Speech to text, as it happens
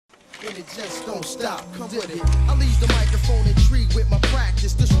and it just don't stop. Come with it. I leave the microphone intrigued with my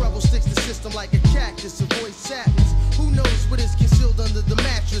practice. This rebel sticks the system like a cactus. Avoid sadness. Who knows what is concealed under the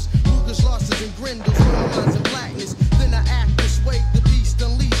mattress? Cougars, losses, and grindles, lines and blackness. Then I act this way, the beast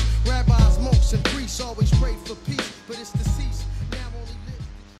unleashed. Rabbis, monks, and priests always pray for peace, but it's deceased. Now only live.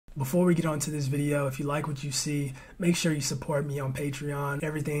 Before we get on to this video, if you like what you see, make sure you support me on Patreon.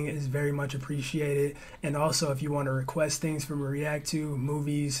 Everything is very much appreciated. And also, if you want to request things for me to react to,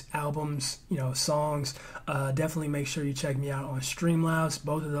 movies, albums, songs, definitely make sure you check me out on Streamlabs.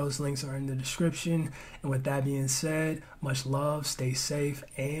 Both of those links are in the description. And with that being said, much love, stay safe,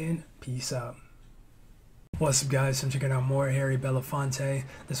 and peace out. What's up, guys? I'm checking out more Harry Belafonte.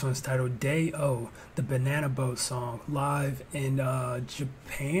 This one's titled Day O, the Banana Boat song, live in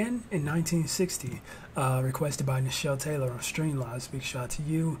Japan in 1960. Requested by Nichelle Taylor on Streamlabs. Big shout out to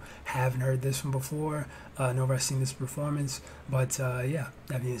you. Haven't heard this one before, never seen this performance, but yeah,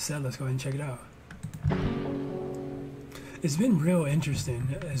 that being said, let's go ahead and check it out. It's been real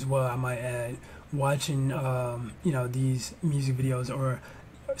interesting as well, I might add, watching these music videos, or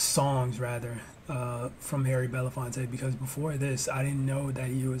songs rather, from Harry Belafonte, because before this I didn't know that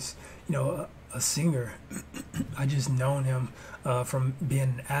he was a singer. I just known him from being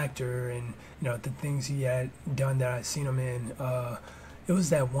an actor, and the things he had done that I'd seen him in. It was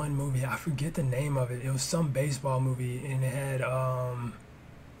that one movie, I forget the name of it. It was some baseball movie, and it had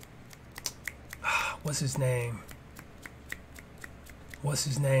what's his name,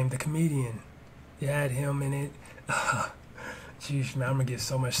 the comedian. It had him in it. Jeez, man, I'm gonna get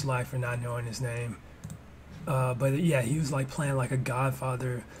so much slack for not knowing his name. But yeah, he was like playing like a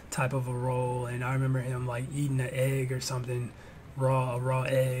Godfather type of a role, and I remember him like eating an egg or something, a raw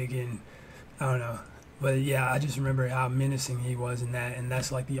egg, and I don't know. But yeah, I just remember how menacing he was in that, and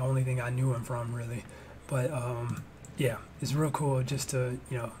that's like the only thing I knew him from, really. But yeah, it's real cool just to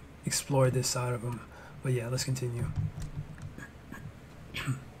explore this side of him. But yeah, let's continue.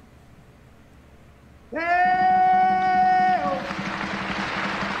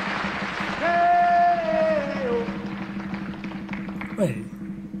 Wait.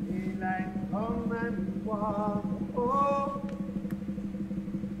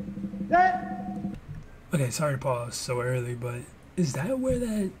 Okay, sorry to pause so early, but is that where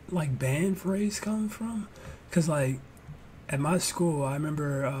that like band phrase comes from? Because like at my school, I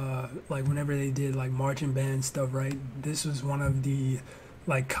remember like whenever they did like marching band stuff, right? This was one of the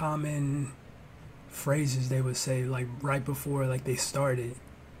like common phrases they would say like right before like they started.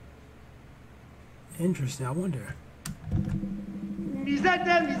 Interesting, I wonder.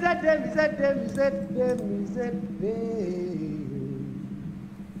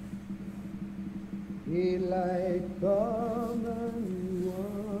 Daylight come and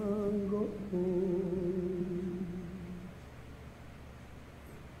one go home.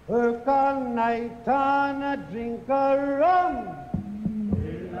 Work all night on a drink of rum.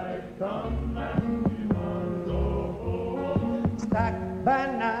 Daylight come and we one go home. Stack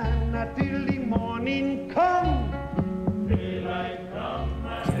banana till the morning come. Daylight come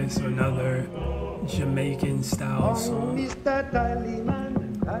and okay, so another Jamaican style song. Mr.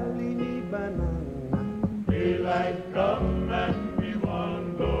 Tallyman, tally me banana. Daylight come and we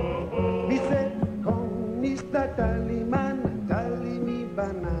want go home. He said, come, Mr. Tallyman, tally me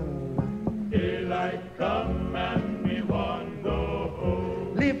banana. Daylight come and we want go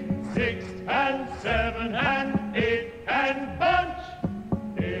home. Lift 6 and 7 and 8 and bunch.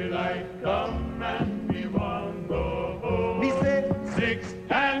 Daylight come and we want go home. He said, 6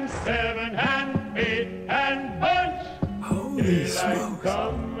 and 7 and 8 and bunch. Holy smokes.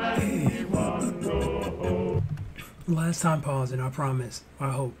 Come and we want go home. Last time pausing, I promise,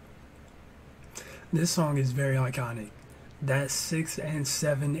 I hope. This song is very iconic. That 6 and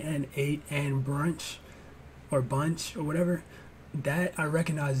 7 and 8 and brunch, or bunch, or whatever, that, I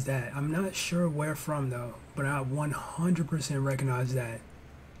recognize that. I'm not sure where from though, but I 100% recognize that.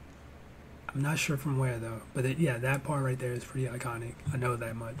 I'm not sure from where though, but yeah, that part right there is pretty iconic. I know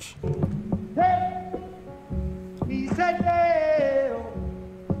that much. He said,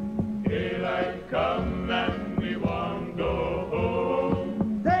 daylight come and we won't go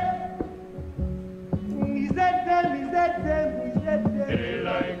home. He said,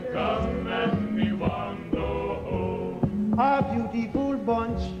 daylight come and we won't go home. A beautiful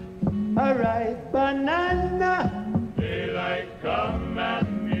bunch, a ripe banana. Daylight come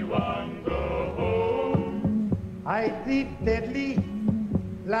and we won't go home. I did deadly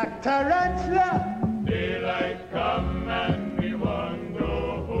like tarantula. Daylight come and we won't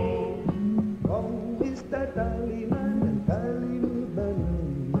go home. Come, Mr. Tallyman, and tally me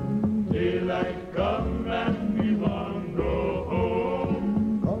banana. Daylight come and we won't go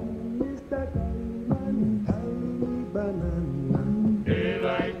home. Come,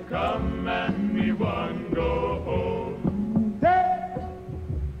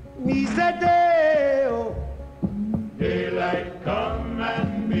 come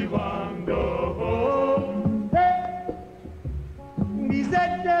and me want go home. Hey, me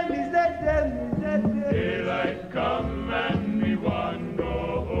said them, me said them, me said them. Daylight come and me want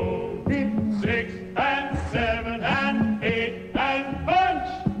go home. 6 and 7 and 8 and punch.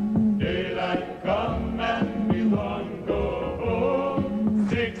 Daylight come and me want go home.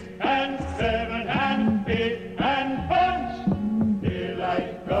 6 and 7 and 8 and punch.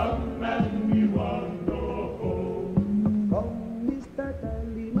 Daylight come and me want go home. Come, Mr.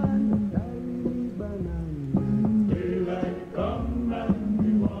 Tallyman, tally me banana. Daylight come and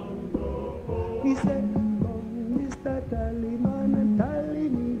me want go home. He said, come, Mr. Tallyman, and tally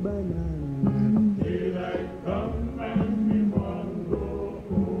me banana. Daylight come and me want go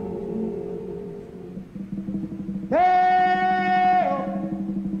home. Hey-oh,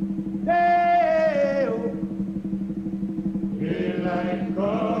 hey-oh. Daylight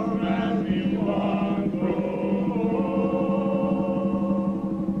come and me want go home.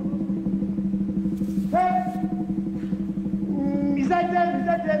 Hey, is that them, is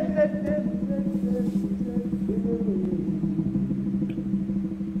that them, is that them, is that them, is that them.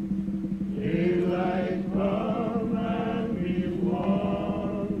 Daylight come and me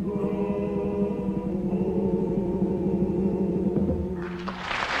want go home.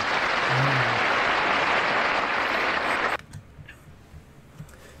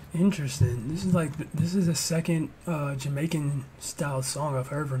 Interesting. This is a second Jamaican style song I've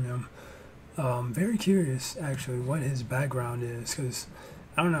heard from him. Very curious actually what his background is, because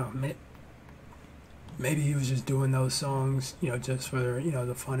I don't know, maybe he was just doing those songs, just for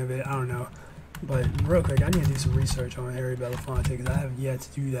the fun of it. I don't know. But real quick, I need to do some research on Harry Belafonte because I have yet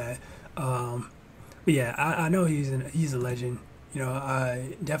to do that. But yeah, I know he's a legend.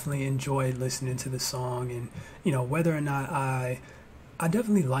 I definitely enjoyed listening to the song, and whether or not I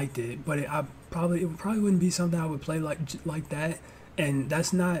definitely liked it, but it probably wouldn't be something I would play like that. And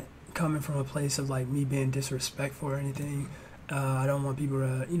that's not coming from a place of like me being disrespectful or anything. I don't want people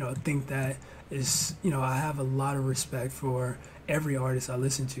to think that is I have a lot of respect for every artist I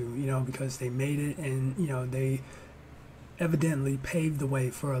listen to, because they made it, and they evidently paved the way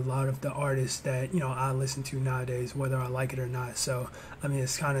for a lot of the artists that I listen to nowadays, whether I like it or not. So I mean,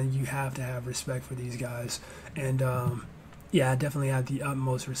 it's kind of, you have to have respect for these guys. And yeah, I definitely have the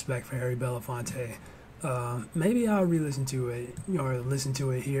utmost respect for Harry Belafonte. Maybe I'll re-listen to it, or listen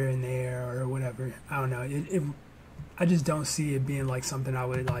to it here and there or whatever. I don't know. I just don't see it being like something I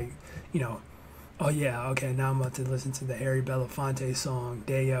would like, oh yeah, okay, now I'm about to listen to the Harry Belafonte song,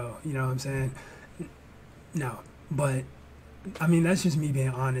 Dayo, you know what I'm saying? No, but I mean, that's just me being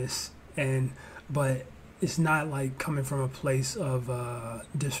honest, but it's not like coming from a place of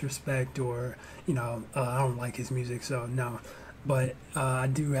disrespect or, I don't like his music, so no. But I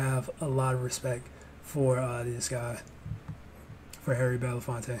do have a lot of respect for this guy, for Harry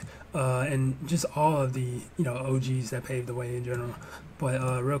Belafonte, and just all of the, OGs that paved the way in general. But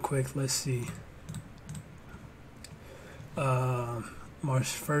real quick, let's see. March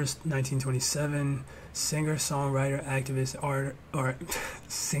 1st, 1927, singer-songwriter, activist,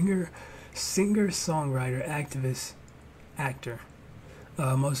 singer-songwriter, activist, actor.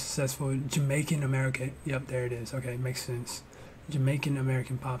 Most successful Jamaican American. Yep, there it is. Okay, makes sense. Jamaican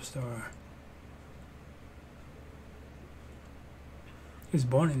American pop star. He was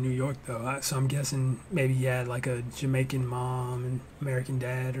born in New York though, so I'm guessing maybe he had like a Jamaican mom and American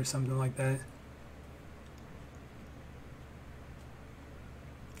dad or something like that.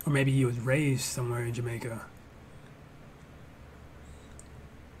 Or maybe he was raised somewhere in Jamaica.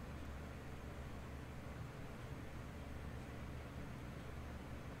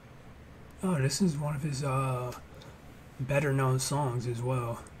 Oh, this is one of his better known songs as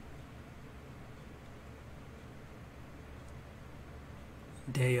well.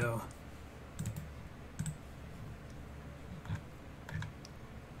 Dayo.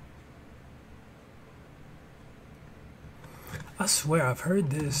 I swear I've heard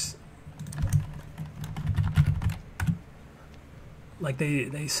this. Like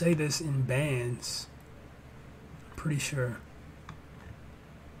they say this in bands. Pretty sure.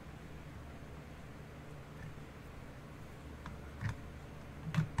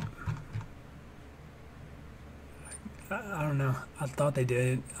 I don't know. I thought they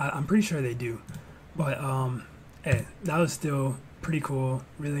did. I'm pretty sure they do. But hey, that was still pretty cool.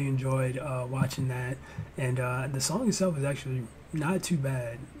 Really enjoyed watching that, and the song itself is actually not too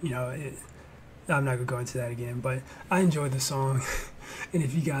bad. I'm not gonna go into that again, but I enjoyed the song. And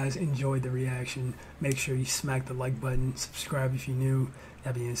if you guys enjoyed the reaction, make sure you smack the like button, subscribe if you're new.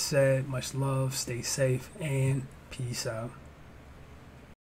 That being said, much love, stay safe, and peace out.